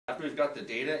after we've got the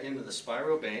data into the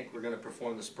Spiro bank, we're going to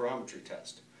perform the spirometry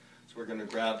test. So we're going to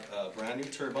grab a brand new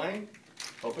turbine,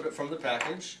 open it from the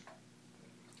package,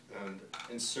 and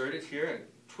insert it here and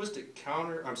twist it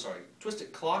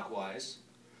clockwise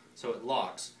so it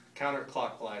locks.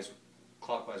 Counterclockwise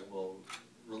will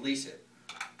release it.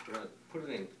 We're going to put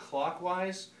it in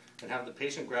clockwise and have the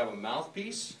patient grab a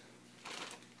mouthpiece.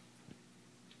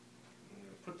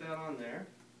 Put that on there.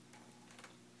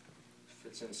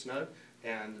 Fits in snug.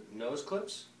 And nose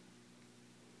clips.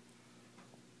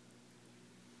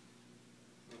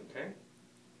 Okay.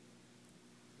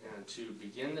 And to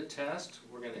begin the test,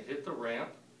 we're going to hit the ramp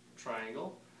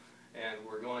triangle, and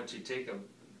we're going to take a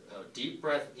deep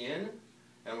breath in,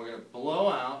 and we're going to blow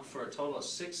out for a total of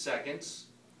 6 seconds.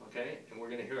 Okay, and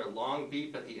we're going to hear a long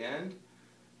beep at the end.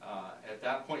 At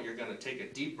that point, you're going to take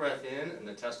a deep breath in, and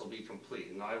the test will be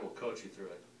complete. And I will coach you through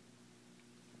it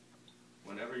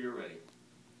whenever you're ready.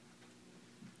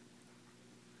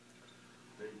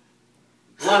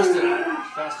 Blast it out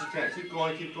as fast as you can. Keep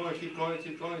going, keep going, keep going,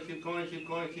 keep going, keep going, keep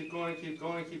going, keep going, keep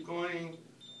going, keep going.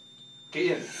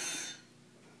 Get in.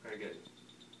 Very good.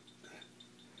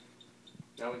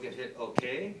 Now we can hit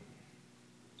OK.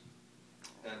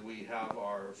 And we have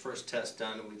our first test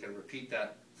done, and we can repeat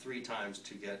that 3 times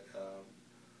to get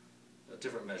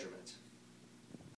different measurements.